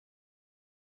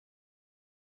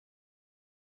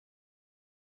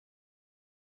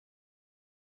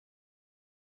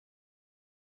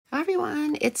Hi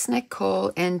everyone, it's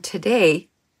Nicole, and today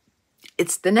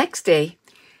it's the next day,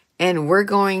 and we're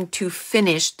going to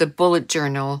finish the bullet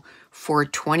journal for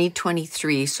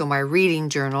 2023. So my reading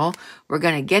journal, we're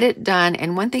going to get it done.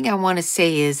 And one thing I want to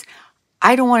say is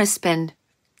I don't want to spend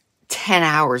 10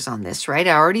 hours on this, right?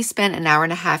 I already spent an hour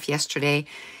and a half yesterday,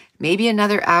 maybe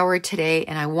another hour today,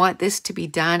 and I want this to be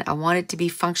done. I want it to be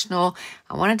functional.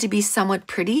 I want it to be somewhat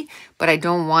pretty, but I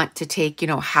don't want to take,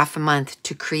 half a month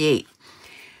to create.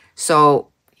 So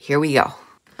here we go.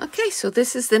 Okay, so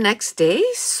this is the next day.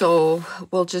 So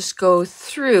we'll just go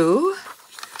through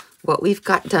what we've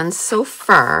got done so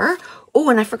far. Oh,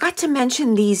 and I forgot to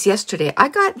mention these yesterday. I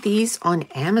got these on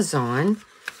Amazon.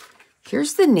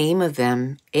 Here's the name of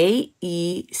them, AECHY.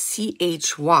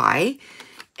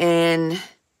 And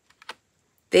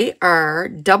they are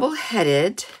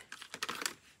double-headed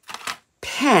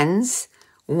pens.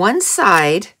 One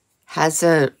side has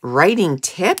a writing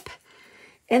tip,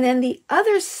 and then the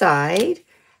other side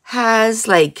has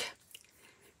like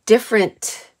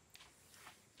different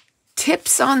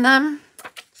tips on them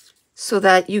so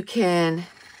that you can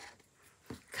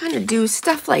kind of do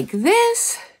stuff like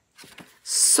this.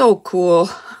 So cool.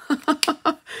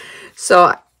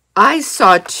 So I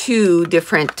saw two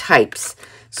different types.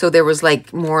 So there was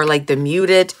like more like the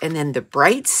muted and then the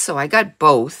brights. So I got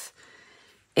both.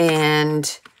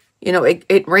 And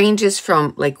it ranges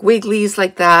from like wigglies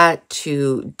like that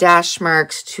to dash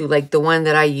marks to like the one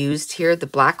that I used here, the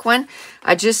black one.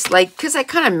 I just like, because I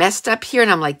kind of messed up here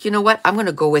and I'm like, you know what? I'm going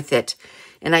to go with it.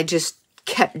 And I just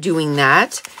kept doing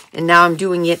that. And now I'm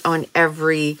doing it on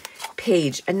every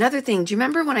page. Another thing, do you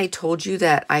remember when I told you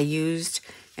that I used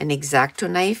an X-Acto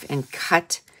knife and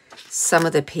cut some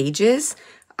of the pages?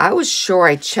 I was sure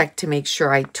I checked to make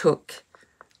sure I took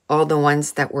all the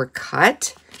ones that were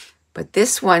cut. But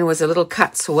this one was a little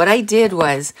cut. So what I did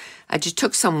was I just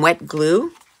took some wet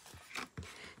glue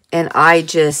and I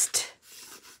just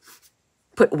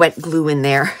put wet glue in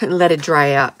there and let it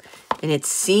dry up. And it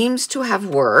seems to have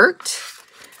worked.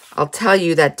 I'll tell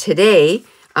you that today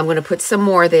I'm going to put some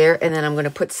more there, and then I'm going to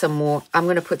put some more. I'm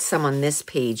going to put some on this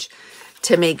page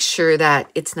to make sure that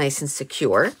it's nice and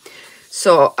secure.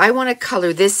 So I want to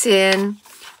color this in.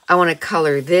 I want to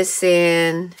color this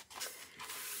in.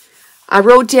 I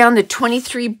wrote down the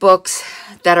 23 books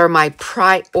that are my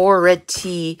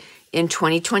priority in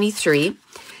 2023.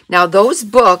 Now, those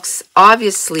books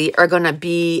obviously are going to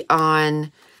be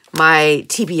on my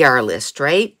TBR list,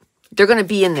 right? They're going to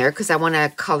be in there because I want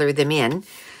to color them in.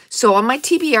 So on my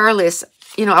TBR list,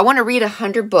 I want to read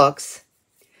 100 books.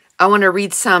 I want to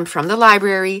read some from the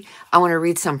library. I want to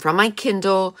read some from my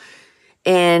Kindle.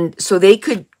 And so they're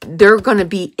going to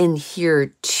be in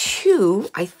here too,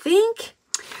 I think.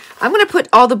 I'm going to put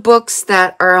all the books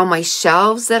that are on my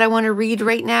shelves that I want to read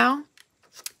right now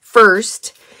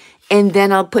first, and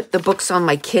then I'll put the books on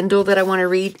my Kindle that I want to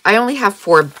read. I only have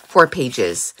four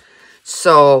pages.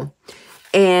 So,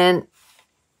 and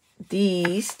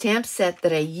the stamp set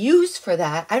that I use for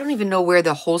that, I don't even know where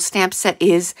the whole stamp set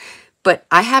is, but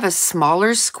I have a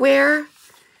smaller square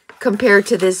compared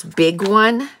to this big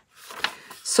one.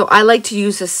 So I like to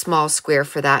use a small square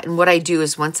for that. And what I do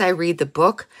is once I read the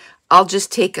book, I'll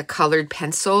just take a colored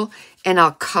pencil and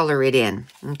I'll color it in,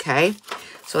 okay?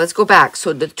 So let's go back.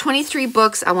 So the 23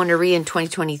 books I want to read in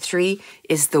 2023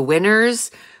 is The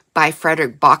Winners by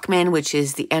Frederick Bachman, which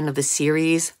is the end of the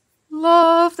series.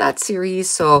 Love that series.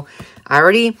 So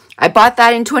I bought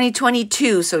that in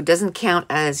 2022, so it doesn't count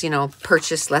as,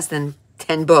 purchased less than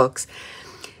 10 books.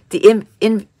 The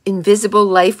Invisible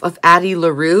Life of Addie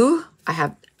LaRue.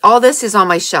 All this is on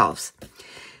my shelves.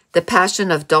 The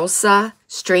Passion of Dulce,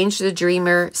 Strange the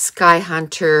Dreamer, Sky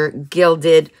Hunter,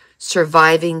 Gilded,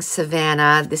 Surviving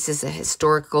Savannah. This is a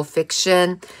historical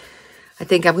fiction. I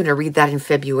think I'm going to read that in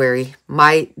February.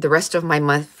 The rest of my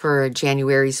month for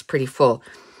January is pretty full.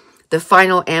 The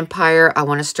Final Empire, I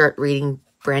want to start reading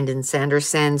Brandon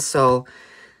Sanderson, so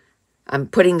I'm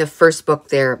putting the first book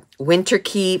there.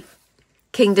 Winterkeep,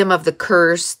 Kingdom of the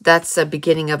Curse, that's the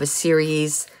beginning of a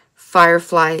series.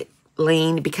 Firefly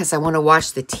Lane, because I want to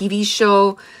watch the TV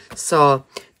show. So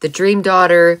The Dream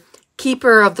Daughter,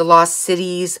 Keeper of the Lost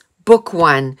Cities, Book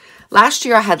 1. Last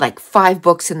year I had like 5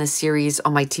 books in the series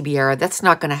on my TBR. That's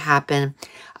not going to happen.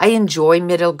 I enjoy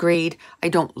middle grade. I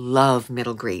don't love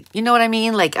middle grade. You know what I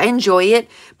mean? Like I enjoy it,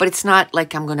 but it's not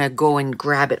like I'm going to go and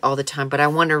grab it all the time. But I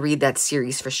want to read that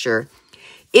series for sure.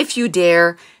 If You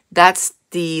Dare, that's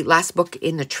the last book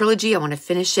in the trilogy. I want to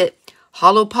finish it.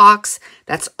 Hollowpox,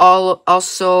 that's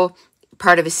also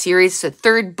part of a series. It's the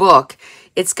third book.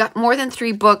 It's got more than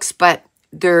 3 books, but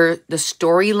the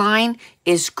storyline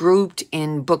is grouped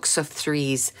in books of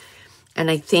 3s. And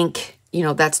I think you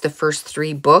know, that's the first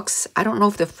 3 books. I don't know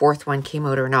if the 4th one came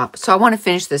out or not. So I want to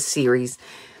finish this series,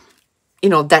 you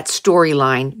know, that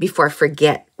storyline before I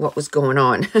forget what was going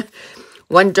on.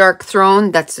 One Dark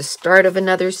Throne, that's the start of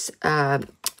another,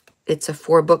 it's a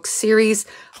 4-book series.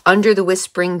 Under the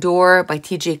Whispering Door by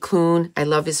T.J. Klune. I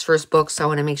love his first book, so I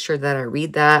want to make sure that I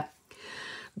read that.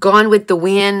 Gone with the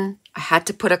Wind. I had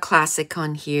to put a classic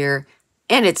on here,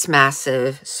 and it's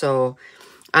massive, so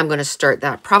I'm going to start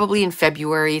that probably in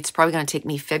February. It's probably going to take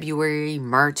me February,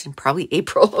 March, and probably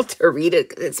April to read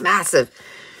it. It's massive.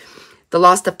 The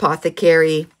Lost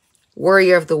Apothecary,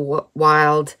 Warrior of the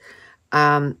Wild,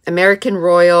 American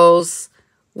Royals,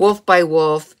 Wolf by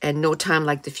Wolf, and No Time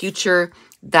Like the Future.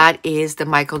 That is the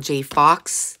Michael J.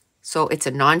 Fox. So it's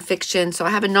a nonfiction. So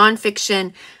I have a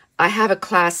nonfiction. I have a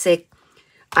classic.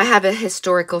 I have a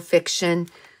historical fiction.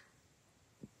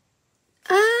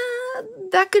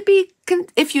 That could be,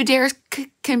 if you dare,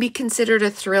 can be considered a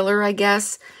thriller, I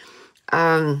guess.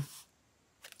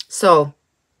 So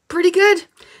pretty good.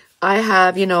 I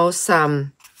have, you know,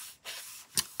 some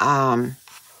fantasy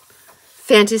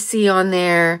on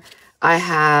there. I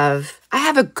have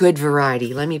a good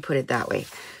variety. Let me put it that way.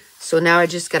 So now I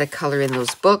just got to color in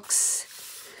those books.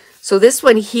 So this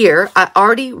one here, I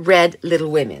already read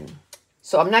Little Women.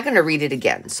 So I'm not going to read it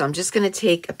again. So I'm just going to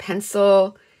take a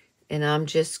pencil and I'm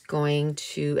just going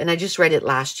to, and I just read it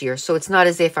last year. So it's not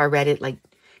as if I read it like,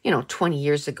 you know, 20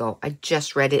 years ago. I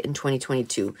just read it in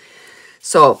 2022.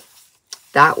 So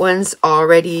that one's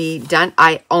already done.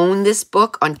 I own this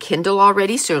book on Kindle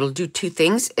already. So it'll do 2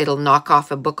 things. It'll knock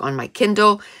off a book on my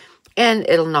Kindle and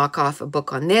it'll knock off a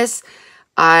book on this.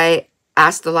 I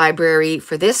asked the library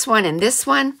for this one. And this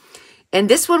one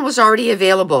was already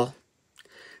available.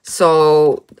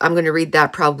 So I'm going to read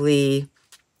that probably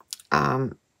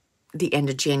the end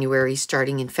of January,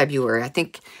 starting in February. I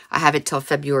think I have it till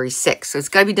February 6th. So it's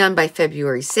got to be done by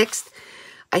February 6th.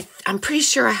 I'm pretty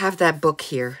sure I have that book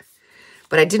here.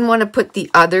 But I didn't want to put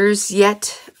the others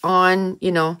yet on,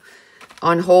 you know,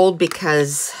 on hold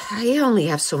because I only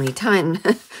have so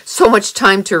much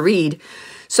time to read.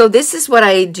 So this is what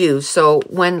I do. So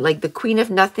when, like, The Queen of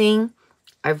Nothing,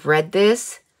 I've read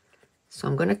this. So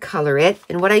I'm going to color it.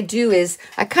 And what I do is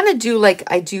I kind of do like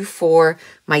I do for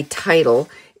my title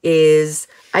is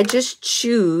I just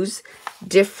choose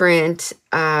different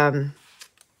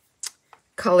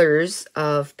colors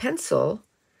of pencil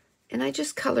and I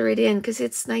just color it in because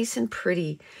it's nice and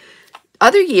pretty.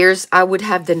 Other years I would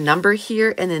have the number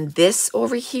here and then this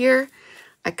over here.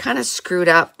 I kind of screwed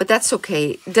up, but that's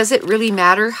okay. Does it really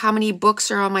matter how many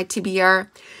books are on my TBR?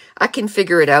 I can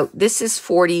figure it out. This is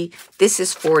 40. This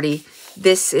is 40.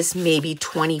 This is maybe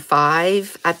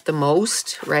 25 at the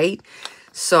most, right?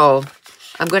 So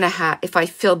I'm going to have, if I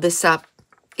filled this up,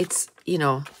 it's, you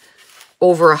know,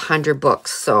 over 100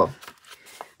 books. So,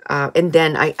 and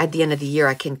then at the end of the year,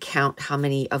 I can count how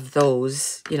many of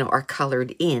those, you know, are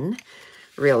colored in,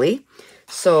 really.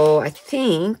 So I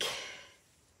think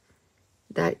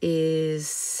that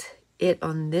is it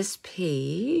on this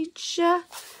page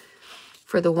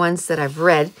for the ones that I've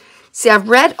read. See, I've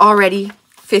read already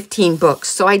 15 books,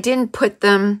 so I didn't put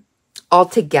them all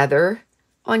together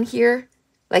on here,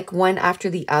 like one after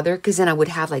the other, because then I would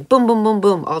have like boom, boom, boom,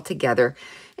 boom all together.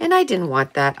 And I didn't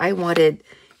want that. I wanted,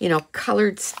 you know,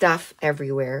 colored stuff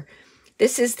everywhere.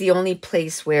 This is the only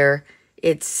place where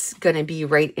it's going to be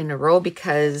right in a row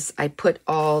because I put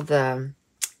all the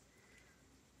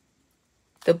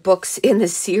books in the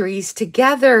series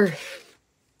together.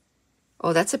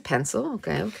 Oh, that's a pencil.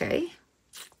 Okay, okay.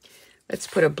 Let's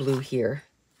put a blue here.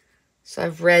 So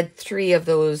I've read 3 of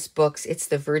those books. It's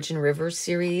the Virgin River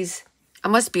series. I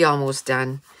must be almost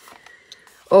done.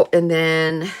 Oh, and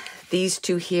then these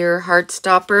 2 here,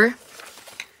 Heartstopper.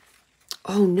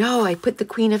 Oh no, I put the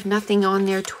Queen of Nothing on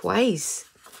there twice.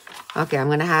 Okay, I'm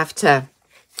going to have to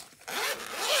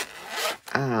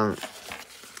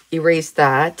erase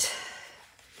that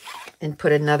and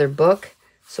put another book.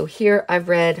 So here I've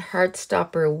read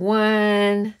Heartstopper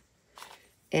 1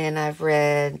 and I've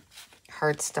read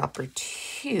Heartstopper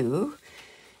 2.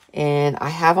 And I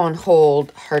have on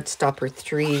hold Heartstopper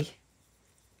 3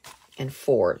 and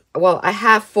 4. Well, I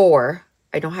have 4.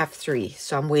 I don't have 3.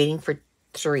 So I'm waiting for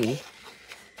 3.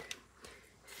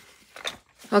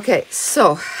 Okay,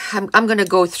 so I'm going to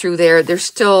go through there. There's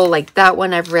still like that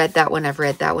one I've read, that one I've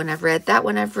read, that one I've read, that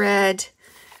one I've read.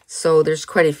 So there's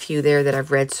quite a few there that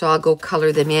I've read. So I'll go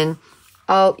color them in.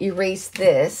 I'll erase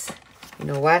this. You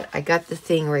know what? I got the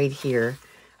thing right here.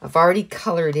 I've already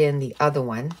colored in the other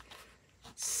one.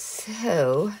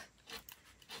 So,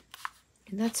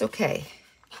 and that's okay.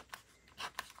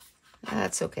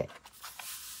 That's okay.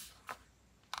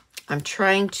 I'm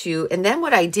trying to, and then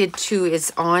what I did too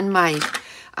is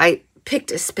I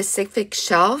picked a specific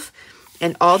shelf,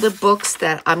 and all the books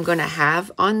that I'm going to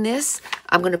have on this,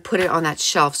 I'm going to put it on that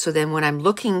shelf. So then when I'm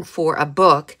looking for a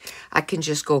book, I can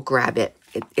just go grab it.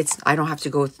 I don't have to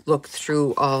go look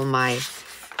through all my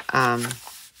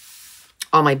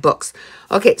books.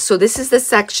 Okay, so this is the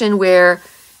section where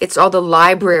it's all the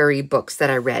library books that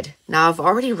I read. Now I've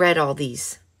already read all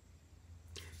these,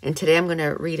 and today I'm going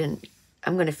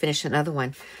to finish another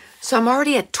one. So I'm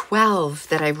already at 12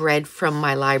 that I've read from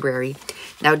my library.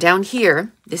 Now down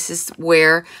here, this is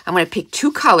where I'm going to pick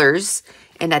 2 colors,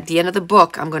 and at the end of the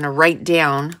book, I'm going to write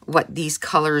down what these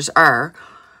colors are,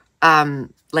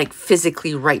 like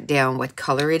physically write down what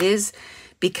color it is,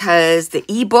 because the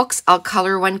ebooks, I'll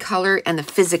color one color, and the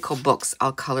physical books,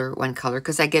 I'll color one color,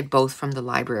 because I get both from the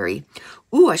library.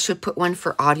 Ooh, I should put one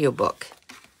for audiobook,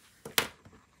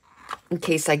 in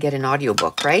case I get an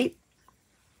audiobook, right?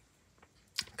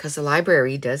 Because the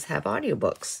library does have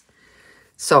audiobooks.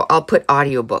 So I'll put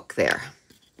audiobook there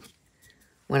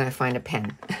when I find a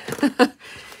pen.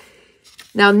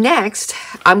 Now next,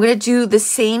 I'm going to do the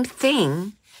same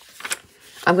thing.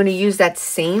 I'm going to use that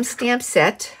same stamp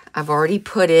set. I've already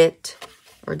put it,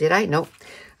 or did I? Nope.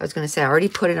 I was going to say I already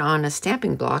put it on a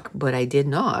stamping block, but I did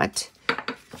not.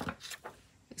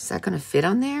 Is that going to fit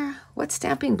on there? What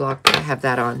stamping block do I have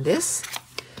that on? This?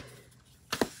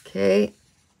 Okay.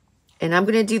 And I'm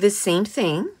going to do the same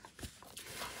thing.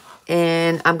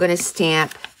 And I'm going to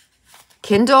stamp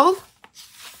Kindle.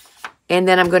 And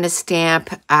then I'm going to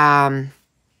stamp like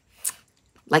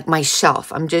my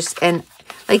shelf. And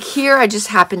like here, I just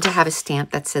happen to have a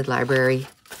stamp that said library.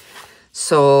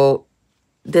 So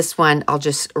this one, I'll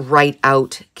just write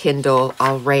out Kindle.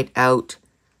 I'll write out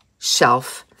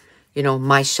shelf, you know,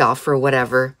 my shelf or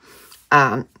whatever.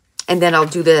 And then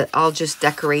I'll just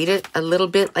decorate it a little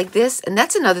bit like this. And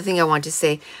that's another thing I want to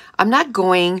say. I'm not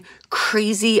going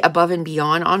crazy above and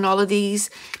beyond on all of these,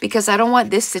 because I don't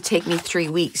want this to take me 3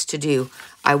 weeks to do.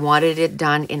 I wanted it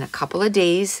done in a couple of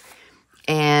days,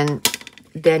 and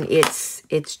then it's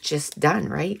just done,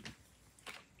 right?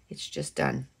 It's just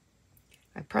done.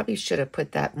 I probably should have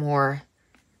put that more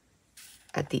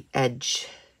at the edge.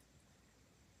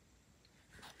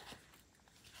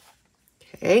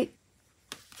 Okay.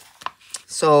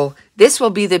 So this will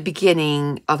be the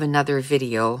beginning of another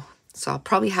video. So I'll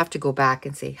probably have to go back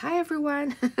and say, hi,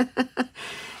 everyone.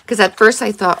 Because at first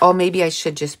I thought, oh, maybe I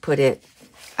should just put it,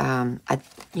 do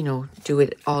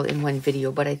it all in one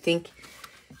video. But I think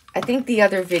the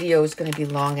other video is going to be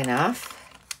long enough.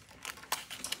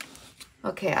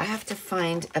 Okay, I have to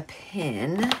find a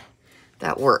pen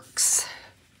that works.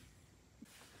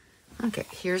 Okay,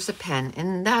 here's a pen.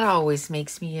 And that always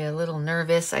makes me a little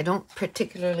nervous. I don't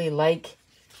particularly like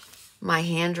my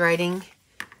handwriting.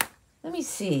 Let me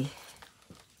see.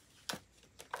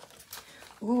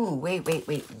 Ooh, wait.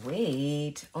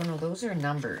 Oh no, those are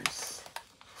numbers.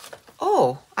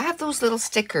 Oh, I have those little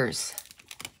stickers.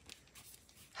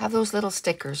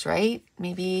 Right?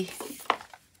 Maybe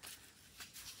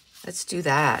let's do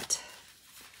that.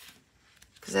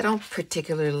 Because I don't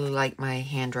particularly like my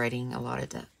handwriting a lot of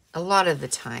the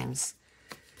times.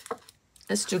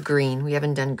 Let's do green. We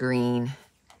haven't done green.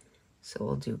 So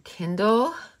we'll do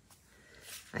Kindle.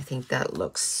 I think that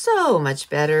looks so much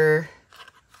better.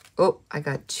 Oh, I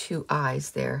got 2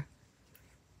 eyes there.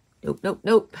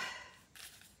 Nope.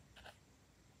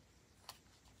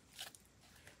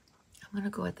 I'm going to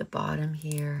go at the bottom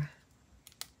here.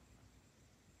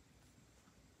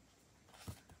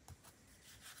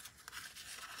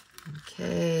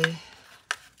 Okay.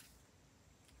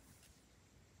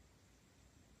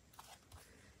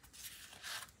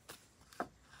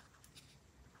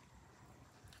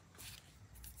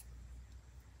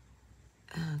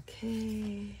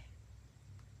 Okay.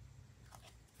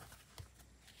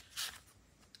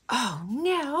 Oh,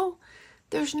 no,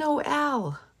 there's no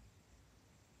L.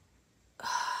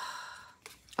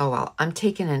 Oh, well, I'm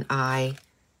taking an I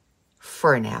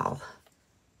for an L.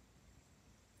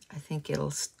 I think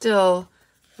it'll still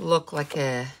look like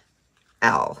a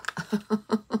L.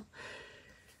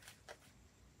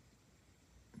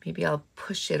 Maybe I'll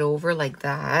push it over like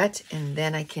that, and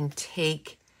then I can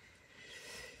take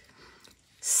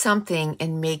something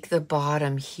and make the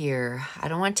bottom here. I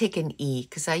don't want to take an E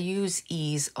because I use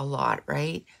E's a lot,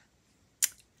 right?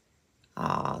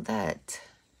 Oh, that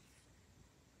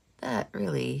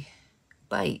really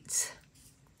bites.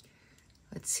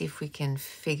 Let's see if we can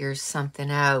figure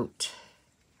something out.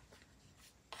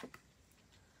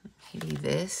 Maybe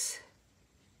this.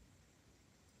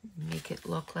 Make it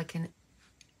look like an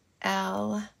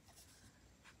L.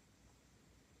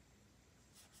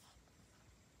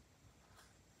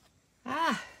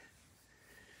 Ah.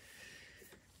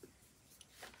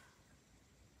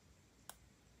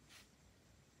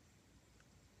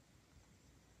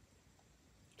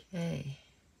 Okay.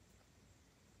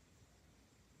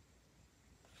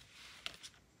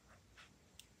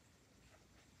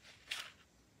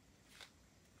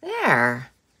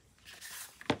 There.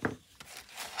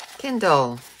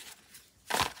 Kindle.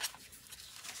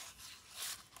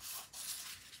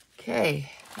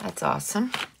 Okay, that's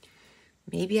awesome.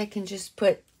 Maybe I can just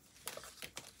put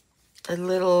a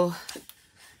little,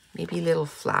 maybe little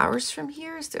flowers from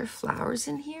here. Is there flowers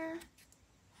in here?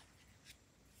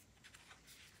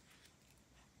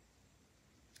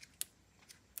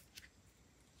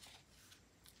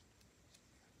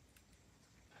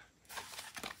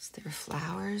 Is there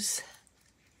flowers?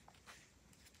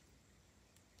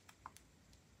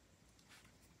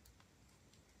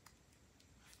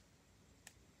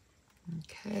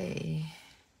 Okay.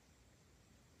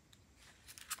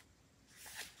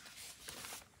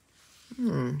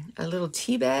 A little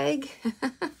tea bag?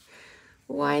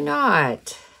 Why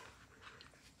not?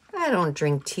 I don't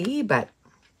drink tea, but,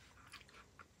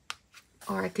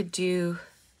 or I could do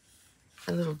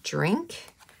a little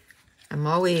drink. I'm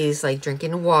always like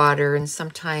drinking water, and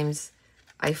sometimes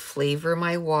I flavor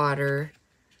my water.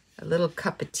 A little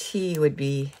cup of tea would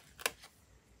be,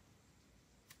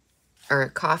 or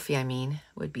coffee, I mean,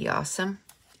 would be awesome.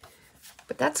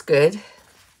 But that's good.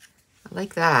 I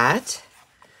like that.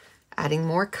 Adding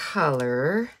more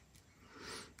color.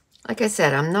 Like I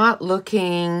said, I'm not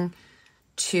looking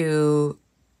to,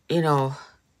 you know,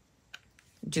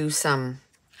 do some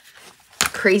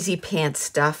crazy pants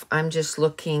stuff. I'm just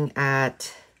looking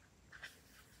at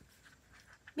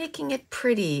making it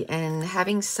pretty and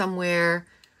having somewhere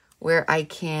where I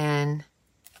can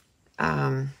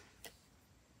kind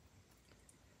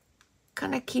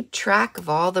of keep track of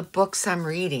all the books I'm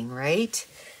reading, right?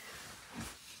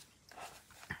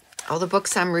 All the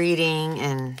books I'm reading,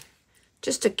 and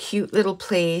just a cute little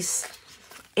place.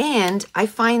 And I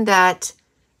find that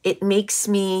it makes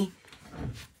me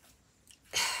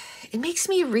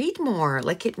read more.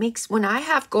 Like it makes, when I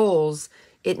have goals,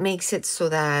 it makes it so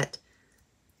that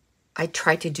I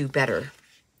try to do better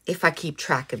if I keep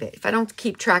track of it. If I don't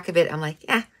keep track of it, I'm like,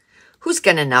 who's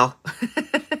gonna know?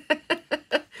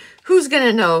 Who's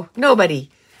gonna know?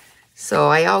 Nobody. So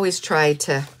I always try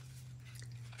to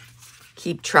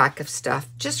keep track of stuff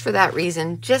just for that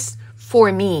reason, just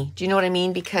for me. Do you know what I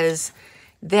mean? Because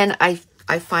then I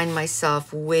find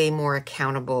myself way more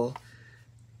accountable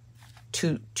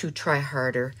to try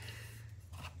harder.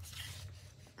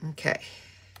 Okay.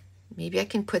 Maybe I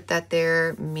can put that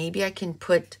there. Maybe I can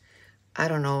put, I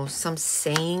don't know, some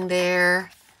saying there.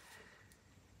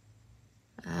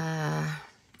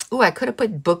 Oh, I could have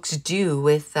put books due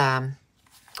with the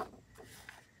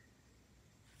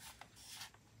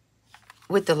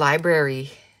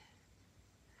library.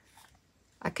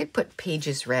 I could put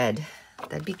pages read.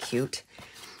 That'd be cute.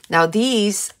 Now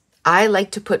these, I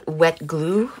like to put wet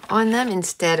glue on them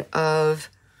instead of,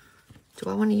 do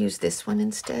I want to use this one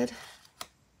instead?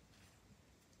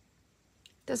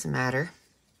 Doesn't matter.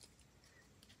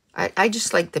 I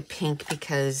just like the pink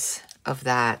because of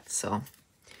that, so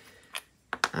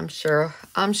I'm sure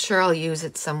I'll use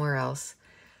it somewhere else.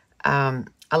 I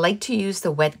like to use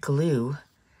the wet glue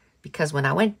because when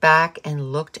I went back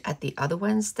and looked at the other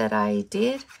ones that I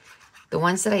did, the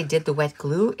ones that I did the wet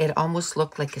glue, it almost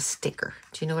looked like a sticker.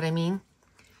 Do you know what I mean?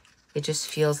 It just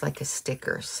feels like a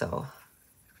sticker, so.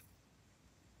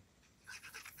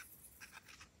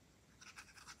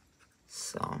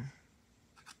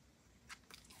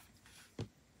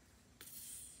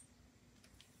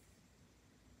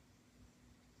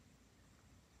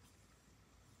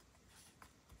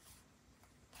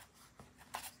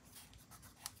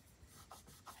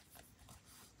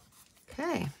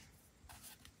 Okay.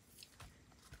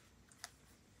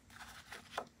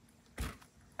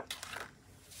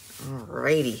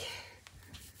 Alrighty.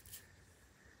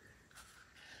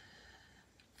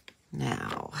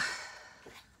 Now,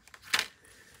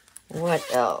 what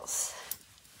else?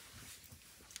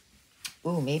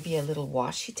 Ooh, maybe a little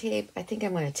washi tape. I think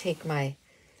I'm going to take my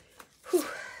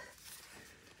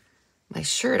my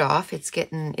shirt off. It's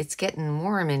getting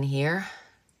warm in here.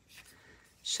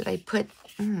 Should I put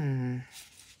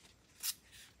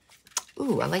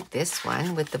Ooh, I like this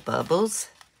one with the bubbles.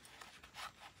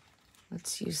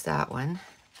 Let's use that one.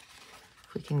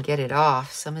 If we can get it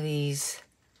off. Some of these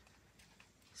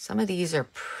are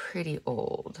pretty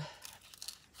old.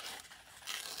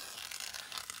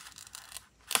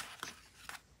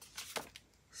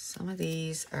 Some of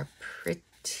these are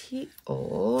pretty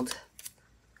old.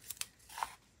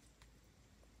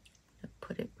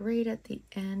 right at the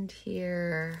end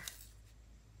here.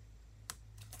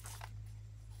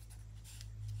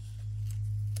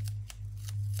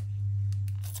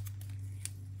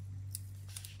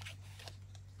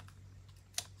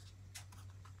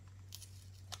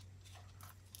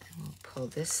 And we'll pull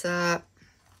this up.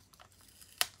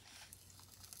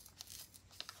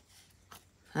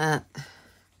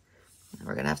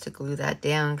 We're gonna have to glue that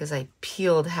down because I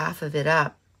peeled half of it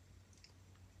up.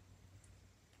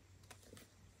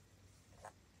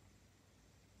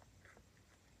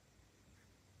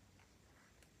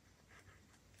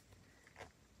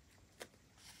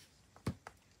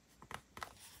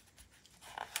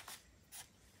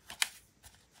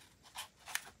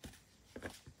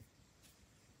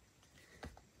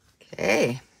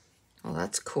 Okay, well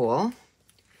that's cool.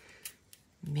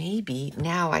 Maybe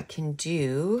now I can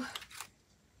do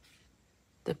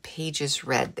the pages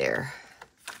red there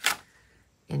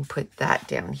and put that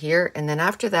down here. And then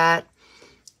after that,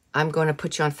 I'm going to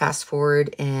put you on fast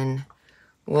forward and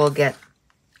I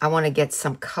want to get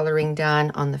some coloring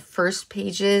done on the first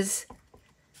pages.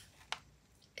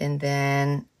 And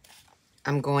then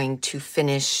I'm going to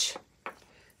finish.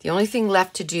 The only thing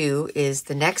left to do is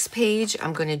the next page.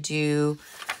 I'm going to do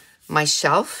my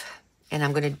shelf and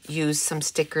I'm going to use some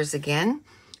stickers again.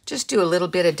 Just do a little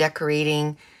bit of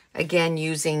decorating. Again,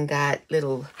 using that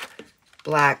little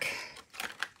black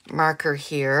marker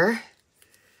here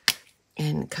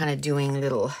and kind of doing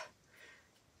little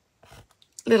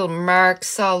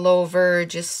marks all over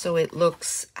just so it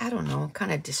looks, I don't know,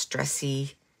 kind of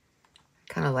distressy.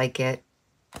 Kind of like it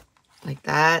like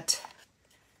that.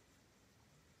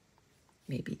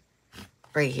 Maybe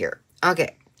right here.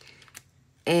 Okay.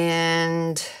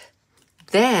 And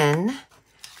then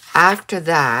after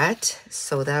that,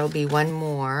 so that'll be one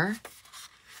more.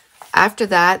 After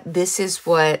that, this is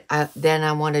what then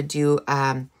I want to do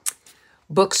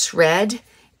books read.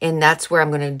 And that's where I'm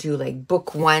going to do like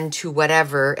book 1 to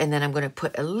whatever. And then I'm going to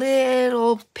put a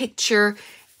little picture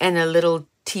and a little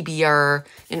TBR,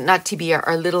 not TBR,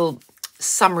 a little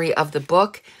summary of the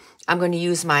book. I'm going to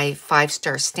use my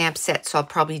 5-star stamp set. So I'll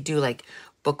probably do like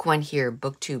book 1 here,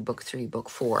 book 2, book 3, book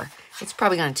 4. It's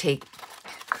probably going to take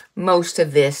most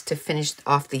of this to finish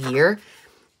off the year,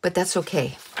 but that's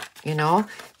okay. You know,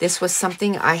 this was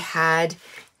something I had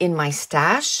in my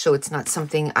stash, so it's not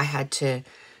something I had to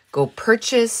go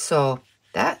purchase. So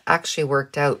that actually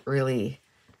worked out really,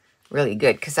 really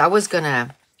good because I was going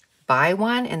to buy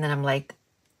one and then I'm like,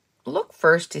 look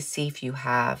first to see if you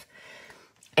have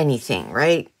anything,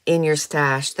 right, in your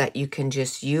stash that you can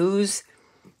just use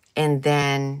and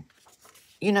then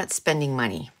you're not spending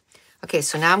money. Okay,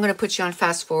 so now I'm going to put you on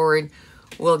fast forward.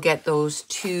 We'll get those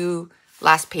 2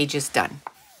 last pages done.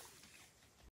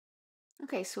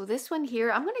 Okay, so this one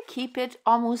here, I'm going to keep it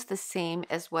almost the same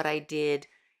as what I did,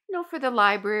 for the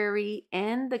library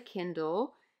and the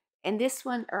Kindle. And this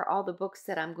one are all the books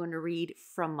that I'm going to read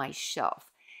from my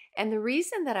shelf. And the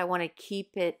reason that I want to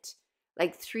keep it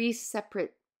like 3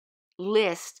 separate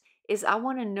lists is I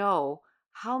want to know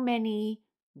how many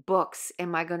books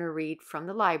am I going to read from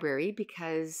the library,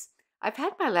 because I've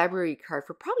had my library card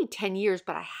for probably 10 years,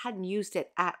 but I hadn't used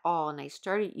it at all. And I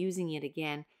started using it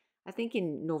again, I think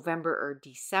in November or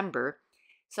December.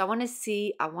 So I want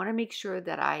to make sure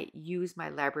that I use my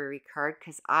library card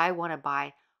because I want to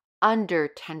buy under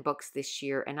 10 books this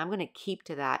year. And I'm going to keep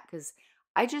to that because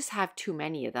I just have too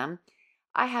many of them.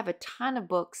 I have a ton of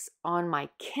books on my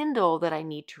Kindle that I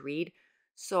need to read.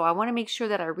 So I want to make sure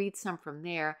that I read some from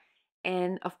there.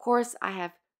 And of course, I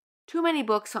have too many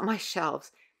books on my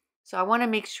shelves. So I want to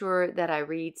make sure that I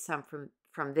read some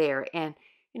from there. And,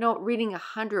 reading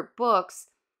 100 books,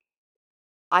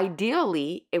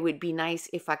 ideally, it would be nice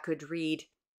if I could read,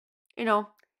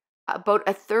 about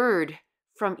a third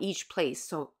from each place.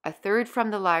 So a third from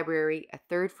the library, a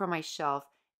third from my shelf,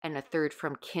 and a third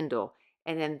from Kindle.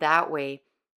 And then that way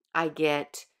I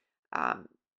get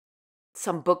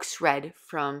some books read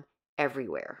from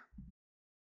everywhere.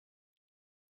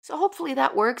 So hopefully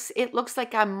that works. It looks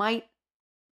like I might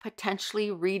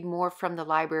potentially read more from the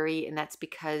library, and that's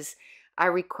because I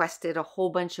requested a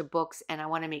whole bunch of books and I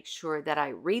want to make sure that I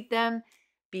read them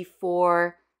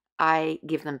before I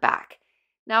give them back.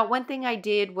 Now, one thing I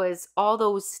did was all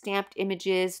those stamped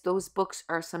images, those books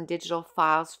are some digital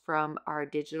files from our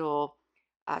digital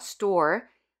store.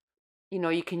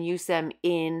 You can use them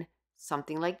in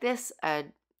something like this, a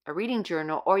reading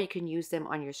journal, or you can use them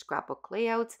on your scrapbook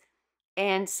layouts.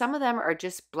 And some of them are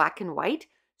just black and white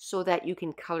so that you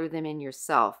can color them in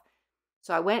yourself.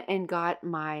 So I went and got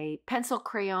my pencil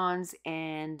crayons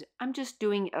and I'm just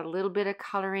doing a little bit of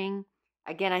coloring.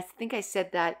 Again, I think I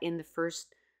said that in the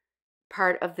first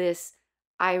part of this.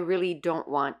 I really don't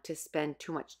want to spend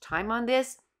too much time on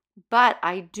this, but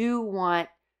I do want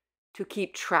to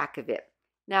keep track of it.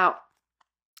 Now,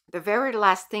 the very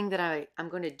last thing that I'm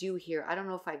going to do here, I don't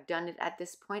know if I've done it at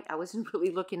this point. I wasn't really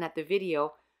looking at the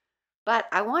video, but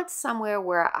I want somewhere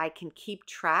where I can keep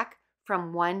track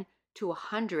from 1 to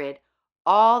 100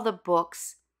 all the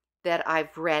books that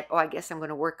I've read. Oh, I guess I'm going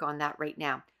to work on that right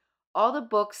now. All the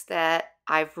books that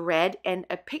I've read and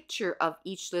a picture of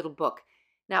each little book.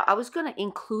 Now, I was going to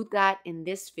include that in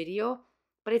this video,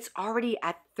 but it's already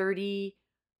at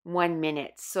 31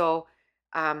 minutes. So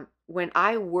when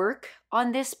I work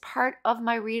on this part of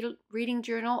my reading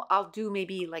journal, I'll do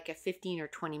maybe like a 15 or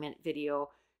 20-minute video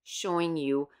showing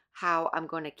you how I'm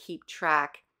going to keep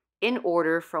track in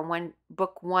order from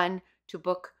book 1 to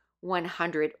book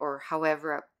 100, or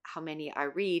however, how many I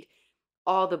read,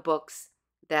 all the books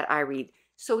that I read.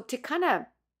 So to kind of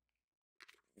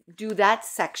do that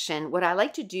section, what I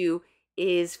like to do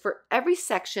is for every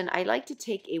section, I like to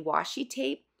take a washi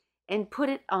tape and put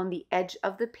it on the edge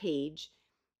of the page.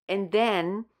 And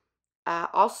then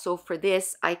also for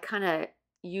this, I kind of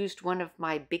used one of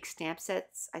my big stamp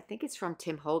sets. I think it's from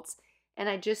Tim Holtz. And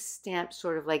I just stamped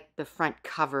sort of like the front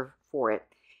cover for it.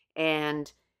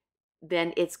 And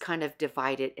then it's kind of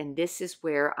divided. And this is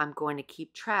where I'm going to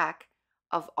keep track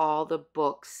of all the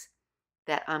books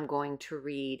that I'm going to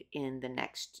read in the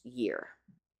next year.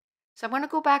 So I'm going to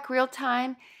go back real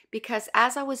time because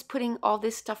as I was putting all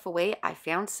this stuff away, I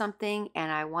found something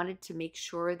and I wanted to make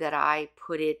sure that I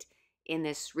put it in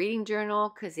this reading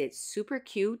journal because it's super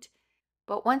cute.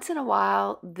 But once in a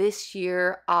while this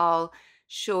year, I'll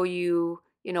show you,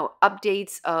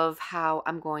 updates of how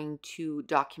I'm going to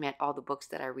document all the books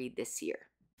that I read this year.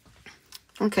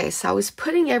 Okay, so I was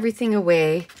putting everything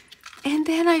away and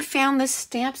then I found this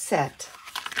stamp set.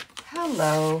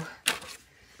 Hello.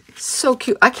 So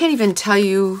cute. I can't even tell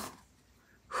you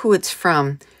who it's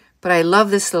from, but I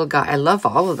love this little guy. I love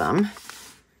all of them.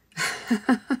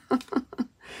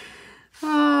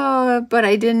 Oh, but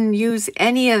I didn't use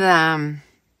any of them.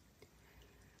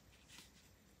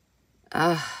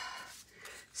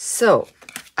 So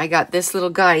I got this little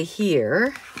guy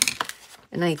here,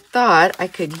 and I thought I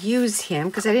could use him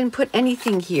because I didn't put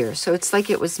anything here. So it's like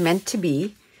it was meant to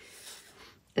be.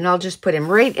 And I'll just put him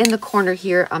right in the corner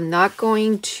here. I'm not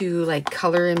going to like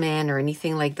color him in or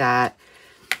anything like that.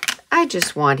 I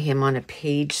just want him on a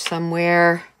page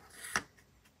somewhere,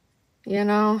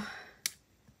 because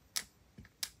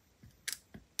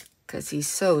he's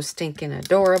so stinking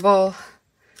adorable.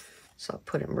 So I'll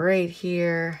put him right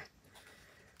here.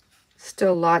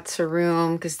 Still lots of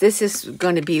room because this is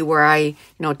going to be where I,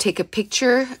 take a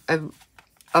picture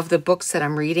of the books that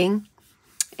I'm reading.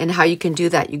 And how you can do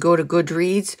that, you go to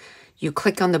Goodreads, you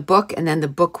click on the book, and then the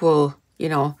book will,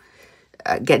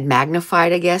 get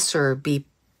magnified, I guess, or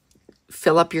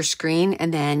fill up your screen,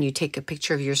 and then you take a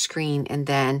picture of your screen, and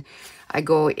then I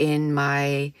go in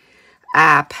my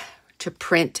app to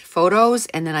print photos,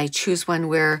 and then I choose one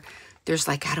where there's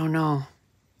like, I don't know,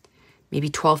 maybe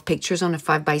 12 pictures on a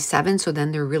 5x7, so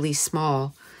then they're really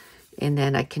small, and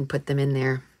then I can put them in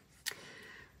there.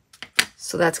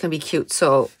 So that's going to be cute.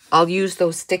 So I'll use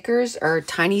those stickers, or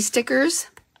tiny stickers,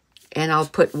 and I'll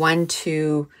put 1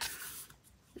 to,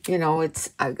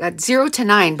 I've got 0 to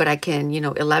 9, but I can,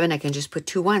 11, I can just put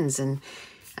 2 ones. And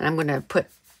I'm going to put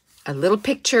a little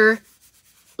picture,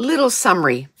 little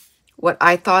summary, what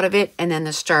I thought of it, and then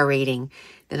the star rating.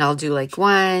 Then I'll do like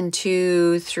 1,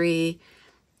 2, 3,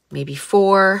 maybe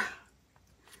 4.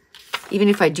 Even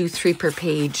if I do 3 per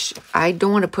page, I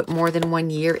don't want to put more than 1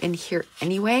 year in here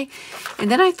anyway.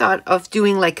 And then I thought of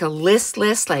doing like a list,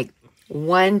 like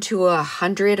 1 to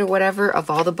 100 or whatever of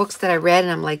all the books that I read.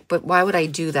 And I'm like, but why would I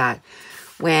do that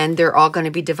when they're all going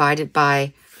to be divided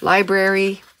by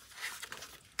library,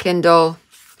 Kindle,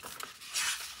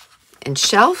 and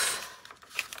shelf?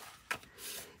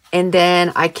 And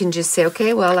then I can just say,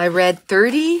 okay, well, I read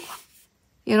 30,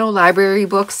 library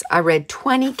books. I read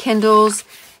 20 Kindles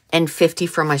and 50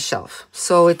 from my shelf.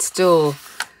 So it still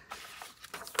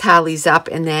tallies up.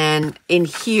 And then in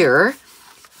here,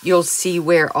 you'll see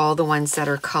where all the ones that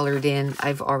are colored in,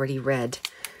 I've already read.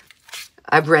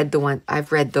 I've read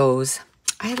those.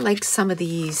 I like some of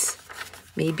these.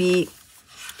 Maybe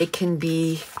it can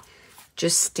be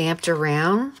just stamped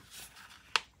around.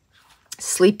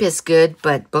 Sleep is good,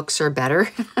 but books are better.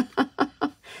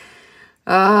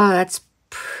 Oh, that's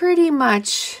pretty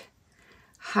much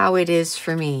how it is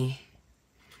for me.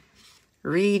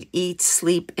 Read, eat,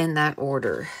 sleep in that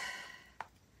order.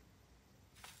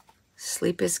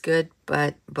 Sleep is good,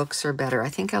 but books are better. I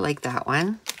think I like that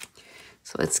one.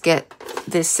 So let's get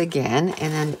this again,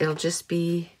 and then it'll just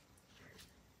be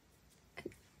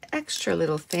extra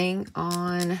little thing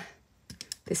on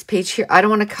this page here. I don't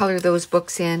want to color those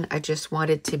books in. I just want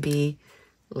it to be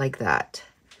like that.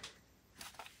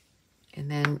 And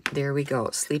then there we go.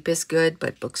 Sleep is good,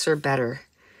 but books are better.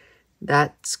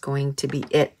 That's going to be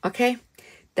it. Okay,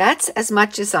 that's as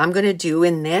much as I'm going to do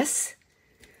in this.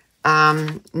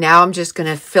 Now I'm just going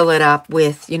to fill it up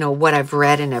with, you know, what I've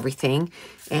read and everything.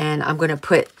 And I'm going to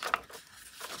put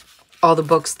all the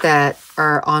books that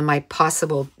are on my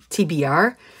possible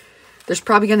TBR. There's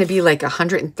probably going to be like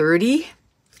 130.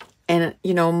 And,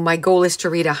 you know, my goal is to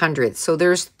read 100. So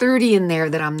there's 30 in there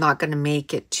that I'm not going to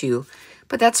make it to.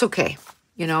 But that's okay.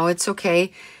 You know, it's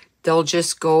okay. They'll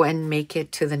just go and make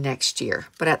it to the next year.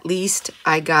 But at least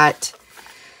I got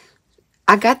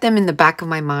them in the back of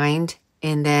my mind.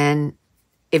 And then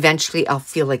eventually I'll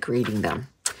feel like reading them.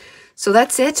 So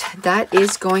that's it. That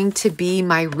is going to be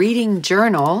my reading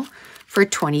journal for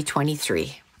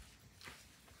 2023.